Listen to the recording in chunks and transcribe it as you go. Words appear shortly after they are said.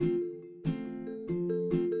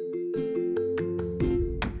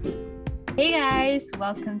Hey guys,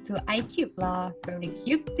 welcome to iCube Law, from the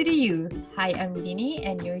cube to the youth. Hi, I'm Dini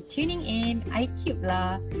and you're tuning in iCube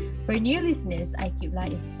Law. For new listeners, iCube Law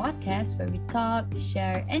is a podcast where we talk,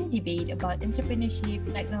 share, and debate about entrepreneurship,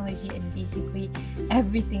 technology, and basically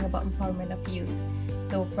everything about empowerment of youth.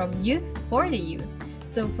 So from youth for the youth.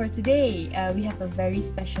 So for today, we have a very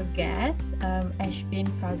special guest, Ashwin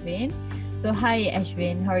Pravin. So hi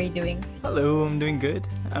Ashwin, how are you doing? Hello, I'm doing good.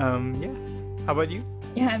 How about you?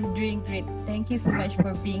 Yeah, I'm doing great. Thank you so much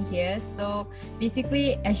for being here. So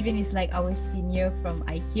basically, Ashwin is like our senior from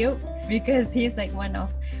iCube because he's like one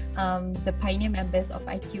of the pioneer members of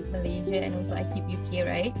iCube Malaysia and also iCube UK,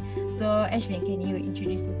 right? So Ashwin, can you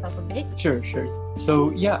introduce yourself a bit? Sure.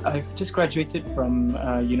 So I've just graduated from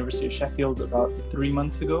University of Sheffield about 3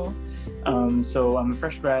 months ago. So I'm a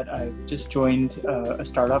fresh grad. I've just joined a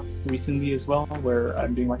startup recently as well where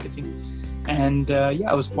I'm doing marketing. And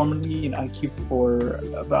I was formerly in iCube for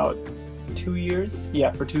about 2 years.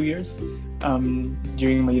 Yeah, for 2 years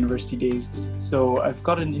during my university days. So I've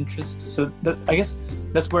got an interest. So I guess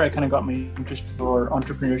that's where I kind of got my interest for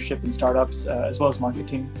entrepreneurship and startups as well as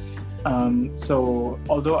marketing. So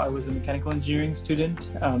although I was a mechanical engineering student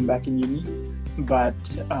back in uni, but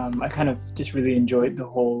I kind of just really enjoyed the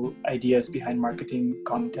whole ideas behind marketing,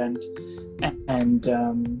 content, and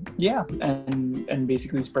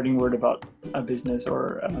basically spreading word about a business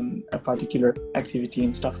or a particular activity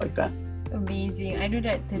and stuff like that. Amazing. I know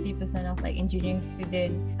that 30% of like engineering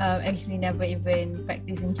students actually never even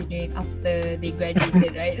practice engineering after they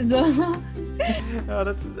graduated, right? So oh,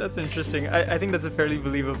 that's interesting. I think that's a fairly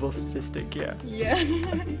believable statistic. Yeah.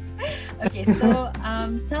 Okay, so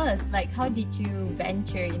tell us, like, how did you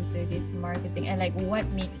venture into this marketing and like what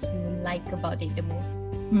made you like about it the most?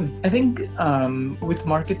 I think with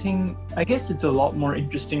marketing, I guess it's a lot more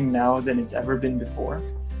interesting now than it's ever been before.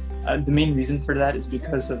 The main reason for that is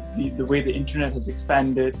because of the way the internet has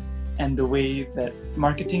expanded and the way that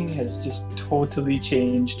marketing has just totally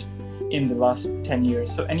changed in the last 10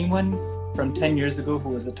 years. So anyone from 10 years ago who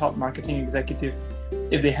was a top marketing executive,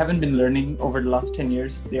 if they haven't been learning over the last 10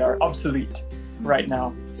 years, they are obsolete right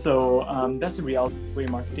now. So that's the reality of the way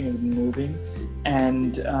marketing has been moving.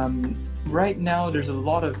 And right now, there's a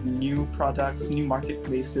lot of new products, new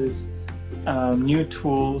marketplaces, new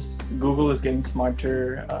tools. Google is getting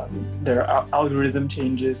smarter. There are algorithm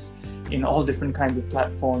changes in all different kinds of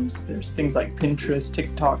platforms. There's things like Pinterest,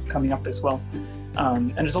 TikTok coming up as well.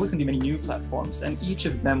 And there's always going to be many new platforms, and each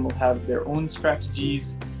of them will have their own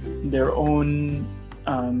strategies, their own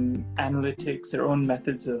analytics, their own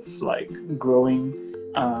methods of like growing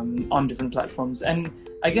on different platforms. And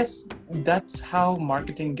I guess that's how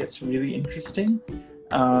marketing gets really interesting.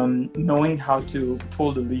 Knowing how to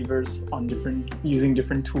pull the levers on using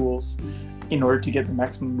different tools in order to get the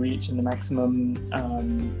maximum reach and the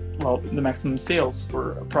maximum sales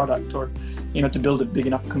for a product, or to build a big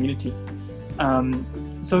enough community.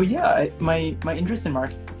 My interest in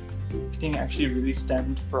marketing actually really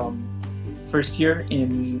stemmed from first year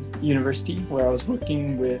in university, where I was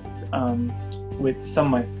working with one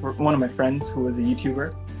of my friends who was a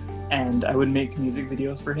YouTuber, and I would make music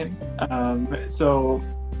videos for him. So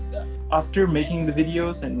after making the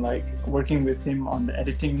videos and like working with him on the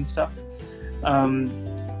editing and stuff,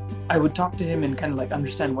 I would talk to him and kind of like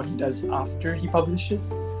understand what he does after he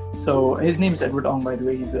publishes. So his name is Edward Ong, by the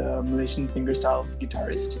way. He's a Malaysian fingerstyle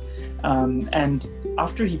guitarist. And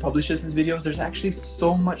after he publishes his videos, there's actually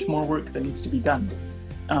so much more work that needs to be done.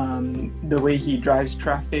 The way he drives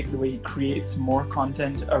traffic, the way he creates more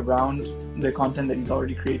content around the content that he's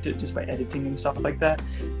already created just by editing and stuff like that,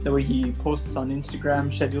 the way he posts on Instagram,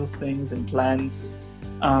 schedules things and plans.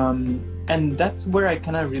 And that's where I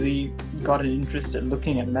kind of really got an interest in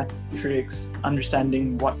looking at metrics,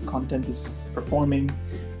 understanding what content is performing,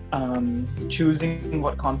 choosing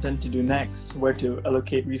what content to do next, where to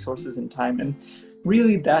allocate resources and time. And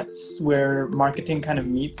really that's where marketing kind of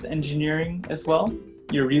meets engineering as well.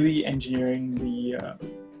 You're really engineering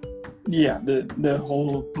the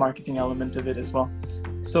whole marketing element of it as well.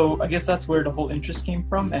 So I guess that's where the whole interest came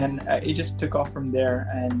from, and it just took off from there.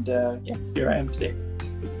 And here I am today.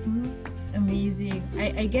 Amazing.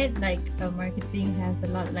 I get like marketing has a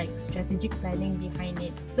lot like strategic planning behind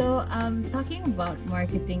it. So talking about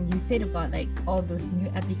marketing, you said about like all those new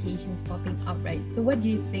applications popping up, right? So what do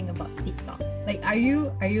you think about TikTok? Like, are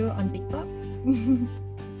you on TikTok?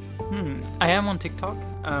 I am on TikTok.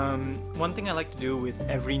 One thing I like to do with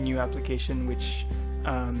every new application which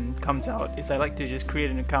comes out is I like to just create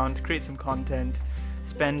an account, create some content,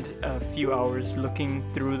 spend a few hours looking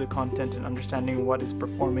through the content and understanding what is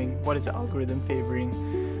performing, what is the algorithm favoring,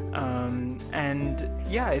 and And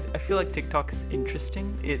yeah, I feel like TikTok is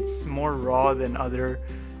interesting. It's more raw than other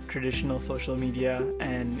traditional social media,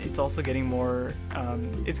 and it's also getting more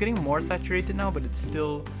saturated now, but it's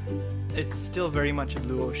still very much a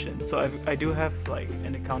blue ocean. So I do have like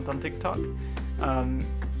an account on TikTok.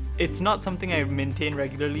 It's not something I maintain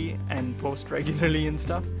regularly and post regularly and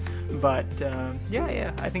stuff, but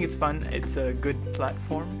yeah, I think it's fun. It's a good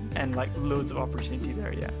platform and like loads of opportunity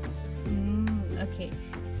there. Yeah. Okay,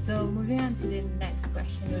 so moving on to the next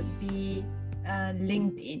question would be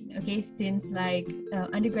LinkedIn. Okay, since like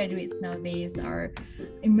undergraduates nowadays are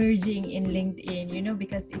emerging in LinkedIn, you know,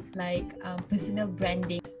 because it's like personal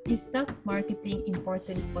branding. Is self-marketing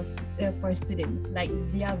important for students, like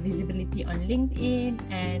their visibility on LinkedIn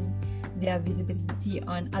and their visibility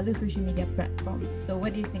on other social media platforms? So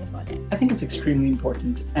what do you think about that? I think it's extremely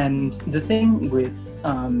important. And the thing with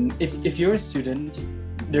if you're a student,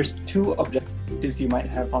 there's two objectives you might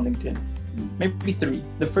have on LinkedIn. Maybe three.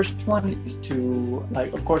 The first one is to,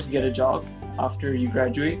 like, of course, get a job after you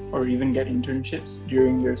graduate, or even get internships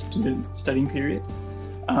during your studying period.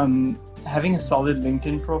 Having a solid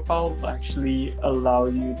LinkedIn profile will actually allow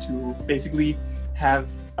you to basically have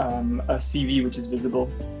a CV which is visible,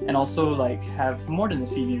 and also like have more than a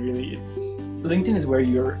CV really. LinkedIn is where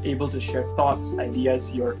you're able to share thoughts,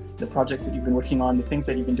 ideas, the projects that you've been working on, the things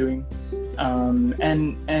that you've been doing,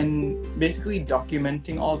 and basically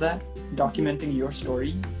documenting all that. Documenting your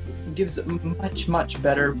story gives a much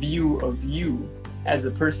better view of you as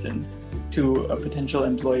a person to a potential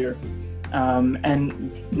employer.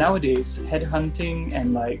 And nowadays, headhunting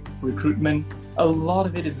and like recruitment, a lot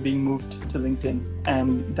of it is being moved to LinkedIn,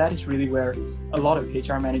 and that is really where a lot of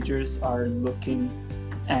HR managers are looking,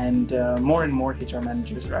 and more HR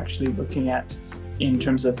managers are actually looking at in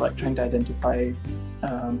terms of like trying to identify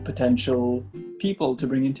potential people to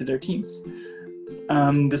bring into their teams.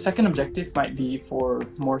 The second objective might be for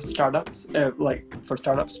more startups,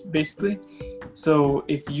 basically. So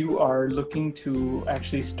if you are looking to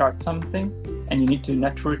actually start something and you need to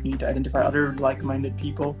network, you need to identify other like-minded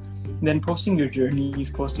people, then posting your journeys,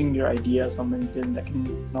 posting your ideas on LinkedIn, that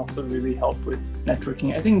can also really help with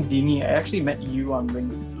networking. I think, Dini, I actually met you on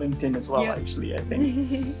LinkedIn as well, actually, I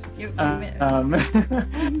think.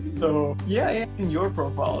 So, yeah, in your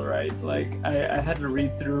profile, right? Like, I had to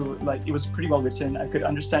read through, like, it was pretty well written. I could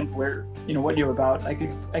understand where, what you're about. I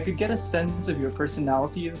could get a sense of your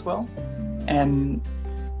personality as well. And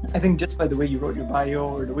I think just by the way you wrote your bio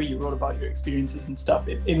or the way you wrote about your experiences and stuff,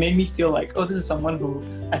 it made me feel like, oh, this is someone who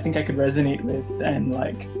I think I could resonate with, and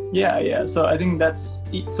like, yeah. So I think that's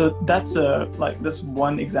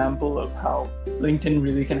one example of how LinkedIn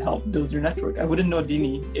really can help build your network. I wouldn't know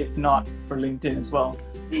Dini if not for LinkedIn as well,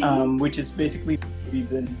 which is basically the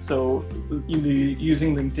reason. So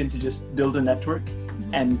using LinkedIn to just build a network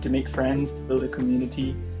and to make friends, build a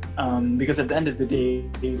community, because at the end of the day,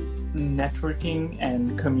 networking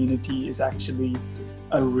and community is actually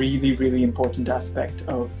a really, really important aspect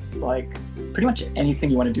of like pretty much anything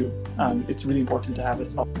you want to do. It's really important to have a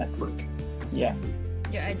solid network. Yeah,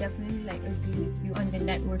 I definitely like agree with you on the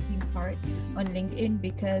networking part on LinkedIn,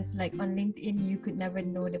 because like on LinkedIn you could never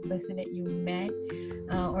know the person that you met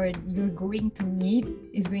or you're going to meet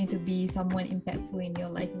is going to be someone impactful in your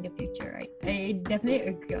life in the future, right? I definitely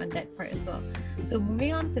agree on that part as well. So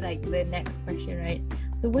moving on to like the next question, right?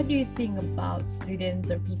 So what do you think about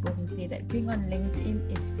students or people who say that being on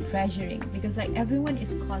LinkedIn is pressuring? Because like everyone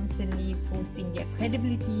is constantly posting their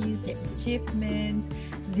credibilities, their achievements,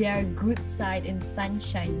 their good side and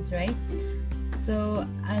sunshines, right? So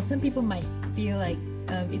some people might feel like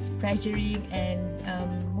it's pressuring, and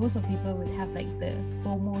most of people would have like the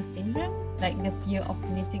FOMO syndrome, like the fear of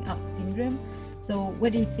missing out syndrome. So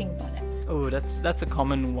what do you think about that? Oh, that's a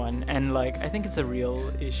common one, and like I think it's a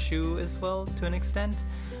real issue as well to an extent.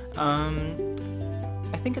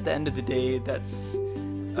 I think at the end of the day, that's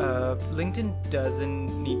LinkedIn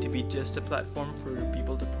doesn't need to be just a platform for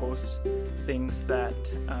people to post things that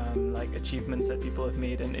like achievements that people have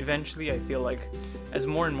made, and eventually I feel like as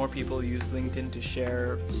more and more people use LinkedIn to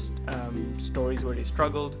share stories where they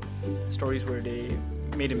struggled, stories where they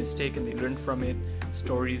made a mistake and they learned from it,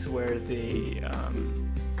 stories where they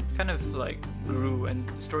kind of like grew, and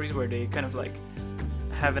stories where they kind of like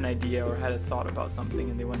have an idea or had a thought about something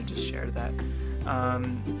and they want to just share that.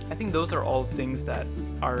 I think those are all things that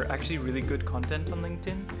are actually really good content on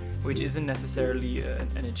LinkedIn, which isn't necessarily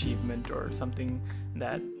an achievement or something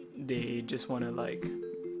that they just want to like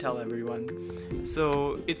tell everyone.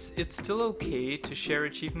 So it's still okay to share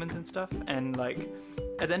achievements and stuff, and like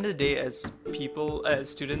at the end of the day, as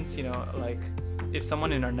students, like if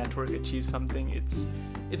someone in our network achieves something,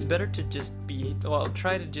 it's better to just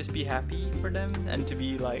try to just be happy for them, and to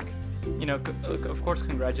be like, of course,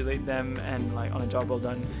 congratulate them and like on a job well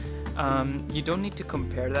done. You don't need to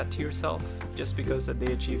compare that to yourself. Just because that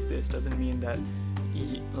they achieved this doesn't mean that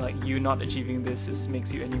you not achieving this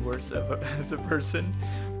makes you any worse as a person.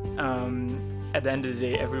 At the end of the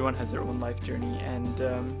day, everyone has their own life journey, and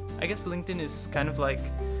I guess LinkedIn is kind of like,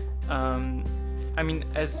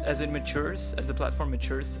 as it matures, as the platform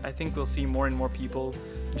matures, I think we'll see more and more people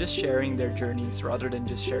just sharing their journeys rather than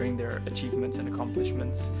just sharing their achievements and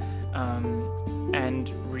accomplishments. And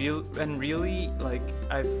really, like,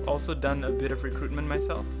 I've also done a bit of recruitment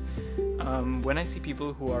myself. When I see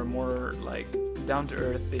people who are more like down to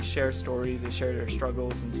earth, they share stories, they share their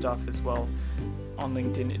struggles and stuff as well on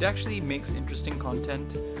LinkedIn. It actually makes interesting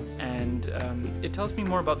content, and it tells me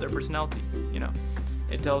more about their personality.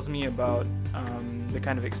 It tells me about the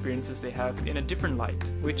kind of experiences they have in a different light,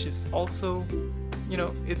 which is also,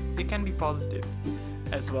 it can be positive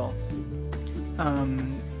as well.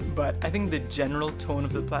 But I think the general tone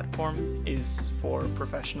of the platform is for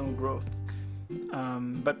professional growth,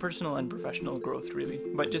 but personal and professional growth really,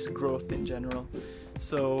 but just growth in general.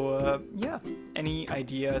 So any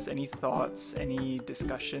ideas, any thoughts, any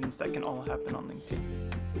discussions, that can all happen on LinkedIn.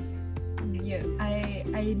 Yeah,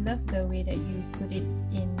 I love the way that you put it,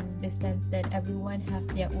 in the sense that everyone have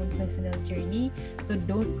their own personal journey, so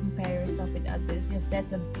don't compare yourself with others. Yes,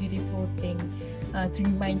 that's a beautiful thing to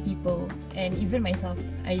remind people, and even myself,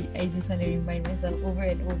 I just want to remind myself over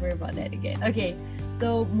and over about that again. Okay,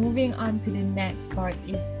 so moving on to the next part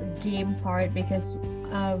is game part, because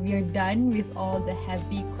we are done with all the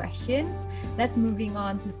heavy questions. Let's moving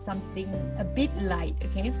on to something a bit light.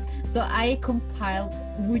 Okay, so I compiled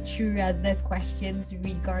would you rather questions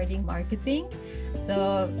regarding marketing.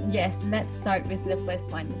 So yes, let's start with the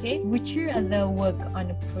first one. Okay, would you rather work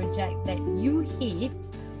on a project that you hate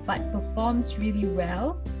but performs really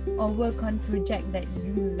well, or work on a project that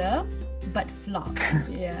you love but flop?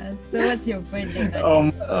 Yeah, so what's your verdict on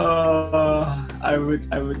it? I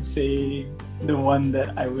would say the one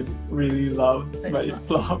that I would really love but it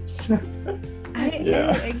flops.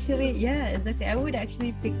 Exactly. I would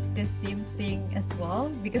actually pick the same thing as well,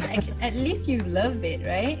 because at least you love it,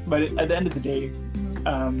 right? But at the end of the day,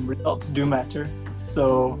 results do matter.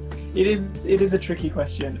 So it is a tricky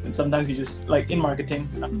question, and sometimes you just, like in marketing,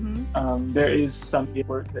 there is some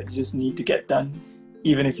work that you just need to get done,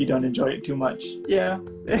 even if you don't enjoy it too much. Yeah.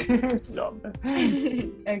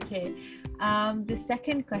 Okay. The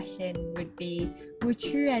second question would be, would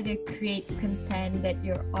you rather create content that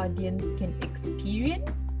your audience can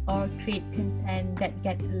experience, or create content that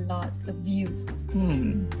get a lot of views?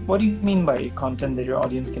 What do you mean by content that your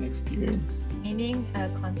audience can experience? Meaning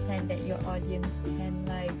content that your audience can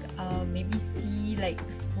maybe see,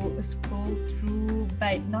 scroll through,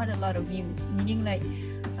 but not a lot of views. Meaning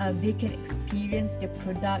they can experience the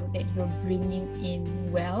product that you're bringing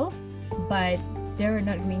in well, but there are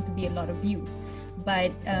not going to be a lot of views.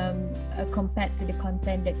 But compared to the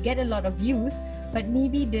content that get a lot of views, but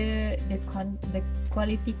maybe the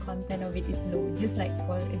quality content of it is low, just like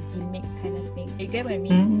for a gimmick kind of thing. You get what I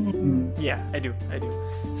mean? Yeah, I do.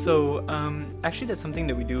 So actually, that's something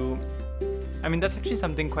that we do. That's actually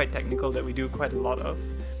something quite technical that we do quite a lot of.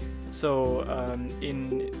 So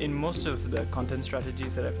in most of the content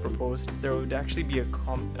strategies that I've proposed, there would actually be a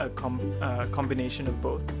combination of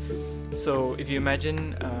both. So if you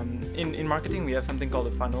imagine, in marketing, we have something called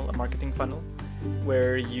a marketing funnel,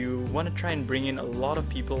 where you want to try and bring in a lot of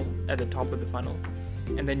people at the top of the funnel,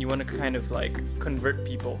 and then you want to kind of convert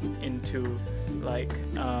people into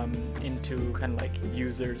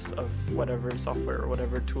users of whatever software or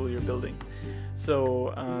whatever tool you're building.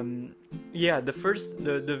 So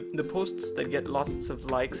the posts that get lots of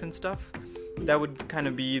likes and stuff, that would kind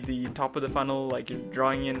of be the top of the funnel, like you're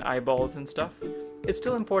drawing in eyeballs and stuff. It's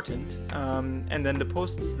still important, and then the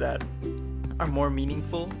posts that are more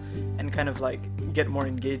meaningful and kind of get more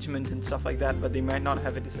engagement and stuff like that, but they might not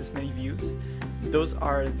have as many views, those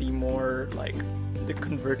are the more the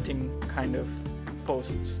converting kind of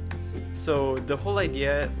posts. So the whole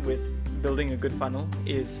idea with building a good funnel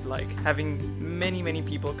is having many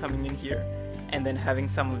people coming in here, and then having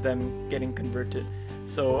some of them getting converted.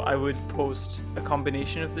 So I would post a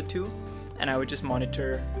combination of the two, and I would just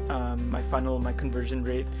monitor my funnel, my conversion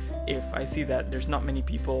rate. If I see that there's not many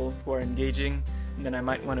people who are engaging, then I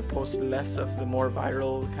might want to post less of the more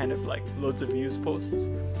viral kind of loads of views posts,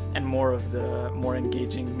 and more of the more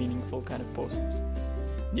engaging, meaningful kind of posts.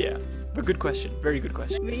 Yeah, but good question, very good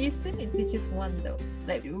question. But you still need to choose one though.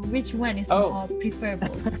 Which one is more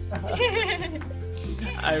preferable?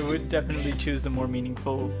 I would definitely choose the more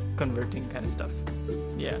meaningful, converting kind of stuff.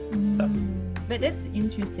 Yeah. But that's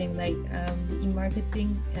interesting. Like in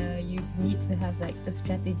marketing, you need to have like a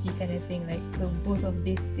strategy kind of thing. Like so, both of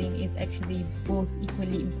these things is actually both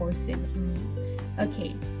equally important.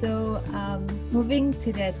 Okay, so moving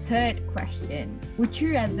to the third question. Would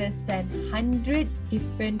you rather send 100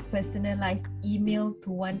 different personalized email to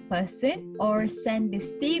one person or send the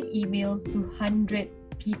same email to 100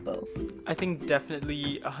 people? I think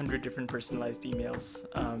definitely 100 different personalized emails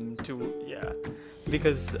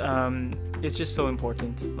because it's just so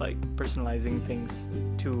important, like personalizing things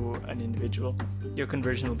to an individual. Your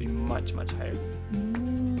conversion will be much, much higher.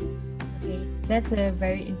 Okay, that's a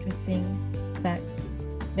very interesting fact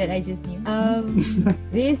that I just knew.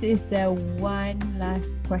 This is the one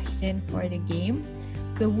last question for the game.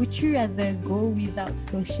 So would you rather go without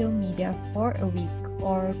social media for a week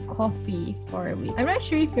or coffee for a week? I'm not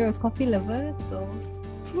sure if you're a coffee lover, so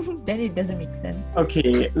then it doesn't make sense.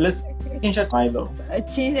 Okay, let's change that to Milo.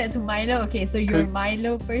 Change that to Milo. Okay, so you're a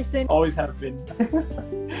Milo person. Always have been.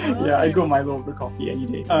 Yeah, I go Milo over coffee any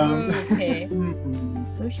day. Okay.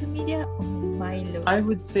 Social media or Milo? I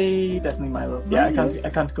would say definitely Milo. Yeah, I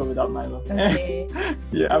can't go without Milo. Okay.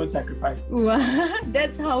 Yeah, I would sacrifice. Wow,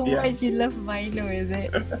 that's how much you love Milo, is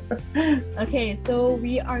it? Okay, so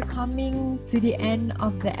we are coming to the end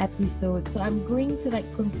of the episode. So I'm going to like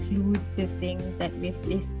conclude the things that we've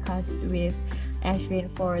discussed with Ashwin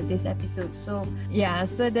for this episode. So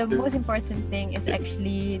the most important thing is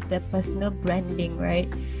actually the personal branding,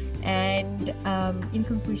 right? And in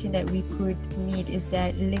conclusion that we could meet is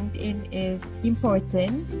that LinkedIn is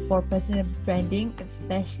important for personal branding,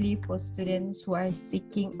 especially for students who are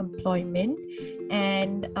seeking employment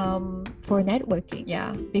and for networking.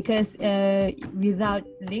 Yeah, because without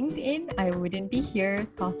LinkedIn, I wouldn't be here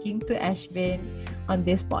talking to Ashwin on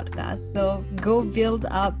this podcast. So go build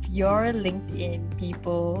up your LinkedIn,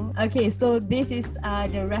 people. Okay, so this is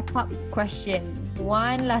the wrap-up question.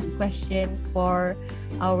 One last question for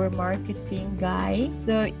our marketing guy.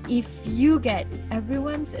 So if you get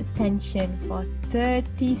everyone's attention for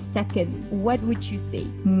 30 seconds, what would you say?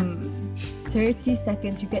 30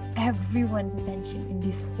 seconds, you get everyone's attention in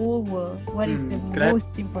this whole world. What is the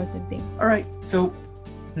most important thing? All right, so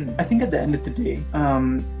I think at the end of the day,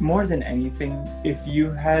 more than anything, if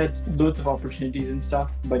you had loads of opportunities and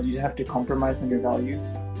stuff, but you'd have to compromise on your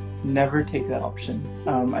values, never take that option.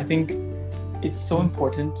 I think it's so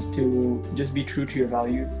important to just be true to your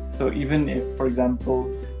values. So even if, for example,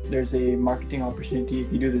 there's a marketing opportunity,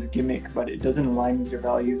 if you do this gimmick, but it doesn't align with your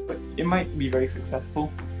values, but it might be very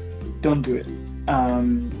successful, don't do it.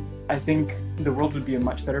 I think the world would be a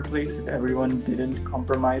much better place if everyone didn't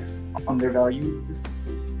compromise on their values.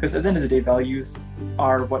 Because at the end of the day, values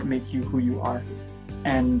are what make you who you are.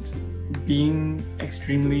 And being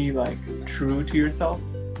extremely true to yourself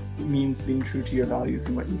means being true to your values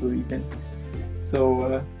and what you believe in.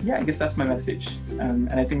 So I guess that's my message. And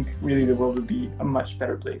I think really the world would be a much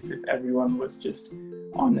better place if everyone was just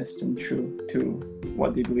honest and true to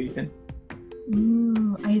what they believe in.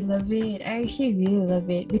 I love it. I actually really love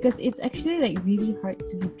it because it's actually really hard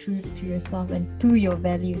to be true to yourself and to your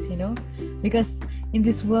values, because in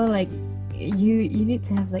this world you need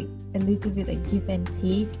to have a little bit give and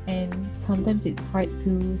take, and sometimes it's hard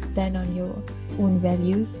to stand on your own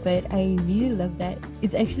values. But I really love that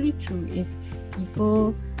it's actually true if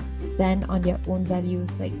people stand on their own values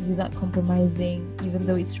without compromising, even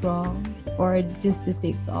though it's wrong, or just the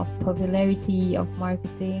sake of popularity, of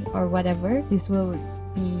marketing, or whatever. This will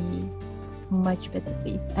be a much better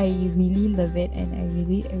place. I really love it, and I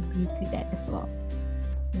really agree to that as well.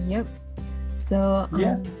 Yep. So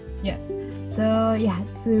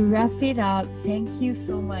to wrap it up, thank you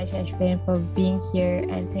so much, Ashwin, for being here,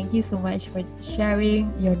 and thank you so much for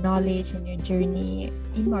sharing your knowledge and your journey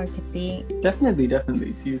in marketing.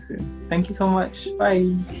 Definitely. See you soon. Thank you so much.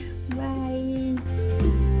 Bye. Bye.